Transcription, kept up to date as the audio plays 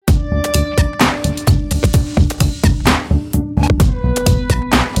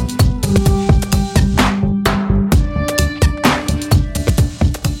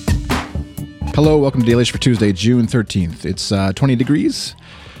Hello, welcome to Dailish for Tuesday, June 13th. It's 20 degrees.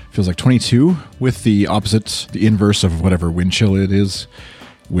 Feels like 22 with the opposite, the inverse of whatever wind chill it is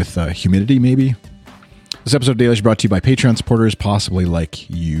with humidity maybe. This episode of Dailish is brought to you by Patreon supporters, possibly like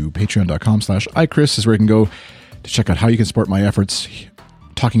you. Patreon.com/iChris is where you can go to check out how you can support my efforts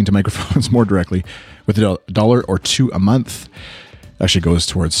talking into microphones more directly with $1 or $2 a month. Actually goes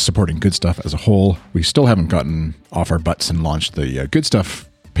towards supporting Good Stuff as a whole. We still haven't gotten off our butts and launched the Good Stuff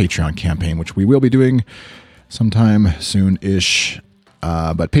Patreon campaign, which we will be doing sometime soon-ish.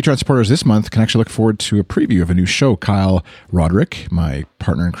 But Patreon supporters this month can actually look forward to a preview of a new show. Kyle Roderick, my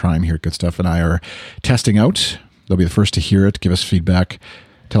partner in crime here at Good Stuff, and I are testing out. They'll be the first to hear it, give us feedback,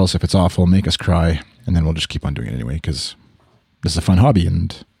 tell us if it's awful, make us cry, and then we'll just keep on doing it anyway because this is a fun hobby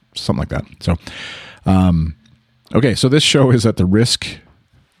and something like that. So, okay, so this show is at the risk,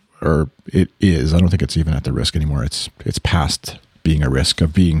 or it is. I don't think it's even at the risk anymore. It's past being a risk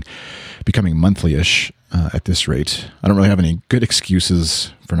of becoming monthly-ish at this rate. I don't really have any good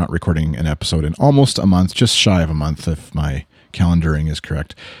excuses for not recording an episode in almost a month, just shy of a month if my calendaring is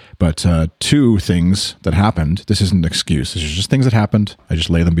correct. But two things that happened. This isn't an excuse. These are just things that happened. I just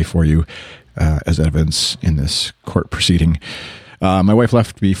lay them before you as evidence in this court proceeding. My wife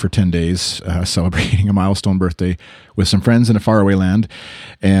left me for 10 days celebrating a milestone birthday with some friends in a faraway land.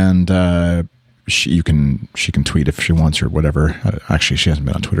 And she can tweet if she wants or whatever. Actually, she hasn't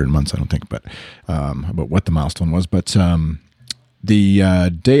been on Twitter in months, I don't think, but about what the milestone was. But the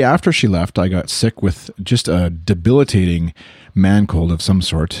day after she left, I got sick with just a debilitating man cold of some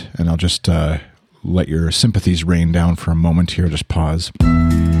sort. And I'll just let your sympathies rain down for a moment here. Just pause.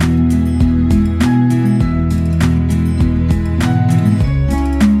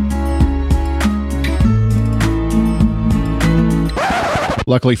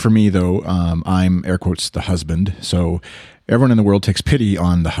 Luckily for me, though, I'm, air quotes, the husband. So everyone in the world takes pity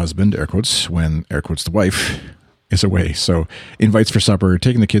on the husband, air quotes, when, air quotes, the wife is away. So invites for supper,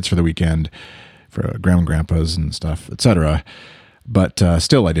 taking the kids for the weekend, for grandma and grandpas and stuff, etc. But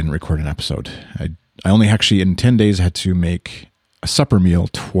still, I didn't record an episode. I only actually, in 10 days, had to make a supper meal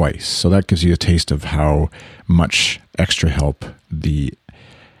twice. So that gives you a taste of how much extra help the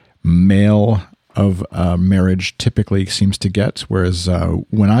male of marriage typically seems to get, whereas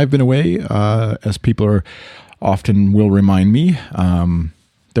when I've been away, as people are often will remind me,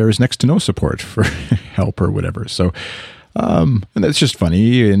 there is next to no support for help or whatever. So, and that's just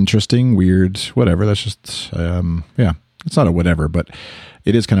funny, interesting, weird, whatever. That's just, it's not a whatever, but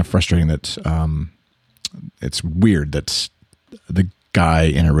it is kind of frustrating that it's weird that the guy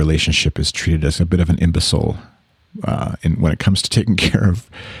in a relationship is treated as a bit of an imbecile when it comes to taking care of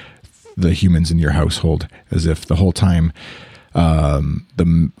the humans in your household, as if the whole time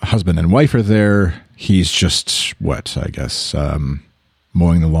the husband and wife are there, he's just mowing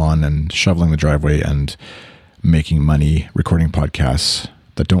the lawn and shoveling the driveway and making money, recording podcasts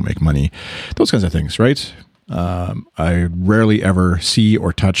that don't make money, those kinds of things, right? I rarely ever see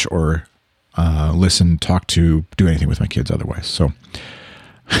or touch or listen, talk to, do anything with my kids otherwise. So,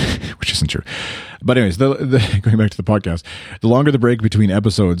 which isn't true. But anyways, going back to the podcast, the longer the break between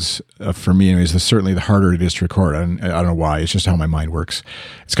episodes, for me anyways, certainly the harder it is to record. And I don't know why. It's just how my mind works.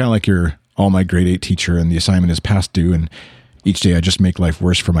 It's kind of like you're all my grade 8 teacher and the assignment is past due. And each day I just make life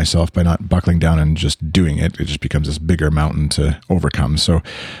worse for myself by not buckling down and just doing it. It just becomes this bigger mountain to overcome. So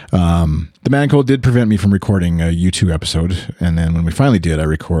the man cold did prevent me from recording a U2 episode. And then when we finally did, I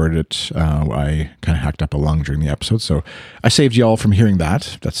recorded it. I kind of hacked up a lung during the episode. So I saved y'all from hearing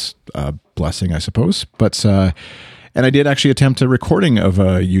that. That's a blessing, I suppose. But and I did actually attempt a recording of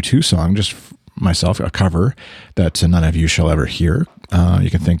a U2 song, just myself, a cover that none of you shall ever hear. You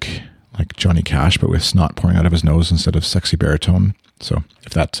can think like Johnny Cash, but with snot pouring out of his nose instead of sexy baritone. So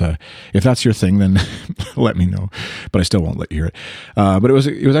if that's your thing, then let me know. But I still won't let you hear it. But it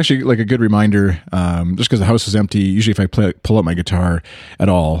was actually like a good reminder, just because the house is empty. Usually if I pull out my guitar at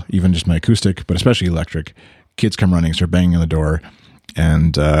all, even just my acoustic, but especially electric, kids come running, start banging on the door.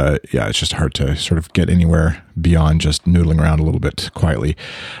 And it's just hard to sort of get anywhere beyond just noodling around a little bit quietly.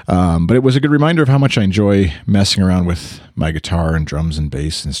 But it was a good reminder of how much I enjoy messing around with my guitar and drums and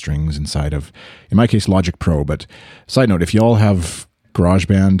bass and strings inside of, in my case, Logic Pro. But side note, if you all have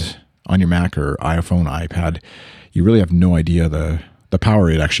GarageBand on your Mac or iPhone, iPad, you really have no idea the power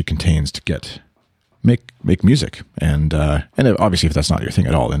it actually contains to make music. And obviously, if that's not your thing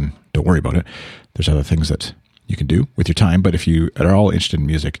at all, then don't worry about it. There's other things that you can do with your time. But if you are all interested in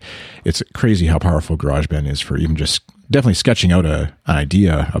music, it's crazy how powerful GarageBand is for even just definitely sketching out an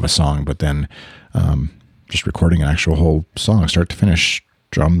idea of a song, but then just recording an actual whole song, start to finish,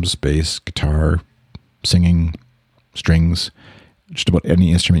 drums, bass, guitar, singing, strings, just about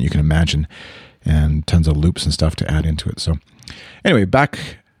any instrument you can imagine and tons of loops and stuff to add into it. So anyway,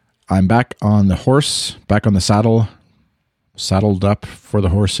 I'm back on the horse, back on the saddle, saddled up for the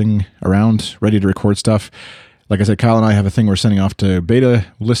horsing around, ready to record stuff. Like I said, Kyle and I have a thing we're sending off to beta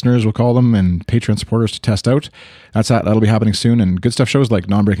listeners, we'll call them, and Patreon supporters to test out. That'll be happening soon. And Good Stuff shows like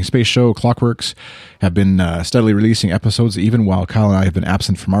Non-Breaking Space Show, Clockworks have been steadily releasing episodes, even while Kyle and I have been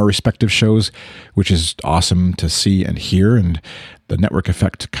absent from our respective shows, which is awesome to see and hear. And the network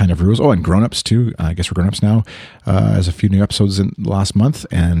effect kind of rules. Oh, and Grown Ups too. I guess we're Grown Ups now. There's a few new episodes in last month,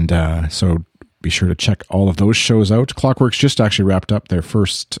 and so be sure to check all of those shows out. Clockworks just actually wrapped up their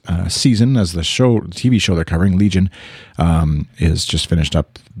first season, as the TV show they're covering, Legion, is just finished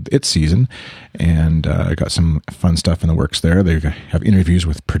up its season, and got some fun stuff in the works there. They have interviews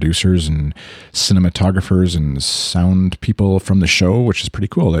with producers and cinematographers and sound people from the show, which is pretty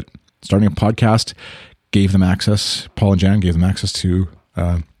cool. That starting a podcast gave them access, Paul and Jan gave them access to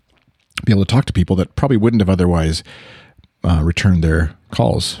be able to talk to people that probably wouldn't have otherwise returned their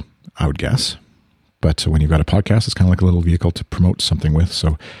calls, I would guess. But when you've got a podcast, it's kind of like a little vehicle to promote something with.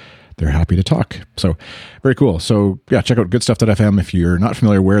 So they're happy to talk. So very cool. So yeah, check out goodstuff.fm. If you're not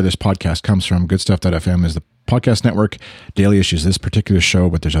familiar where this podcast comes from, goodstuff.fm is the podcast network. Daily issues this particular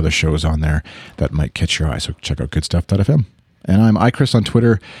show, but there's other shows on there that might catch your eye. So check out goodstuff.fm. And I'm iChris on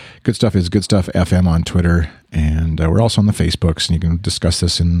Twitter. Good Stuff is GoodStuffFM on Twitter. And we're also on the Facebooks, and you can discuss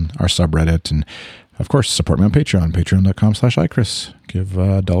this in our subreddit. And of course, support me on Patreon, patreon.com/iChris. Give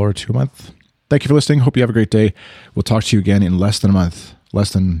 $1 or $2 a month. Thank you for listening. Hope you have a great day. We'll talk to you again in less than a month,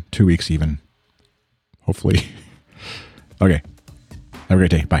 less than 2 weeks even. Hopefully. Okay. Have a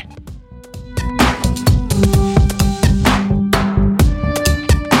great day. Bye.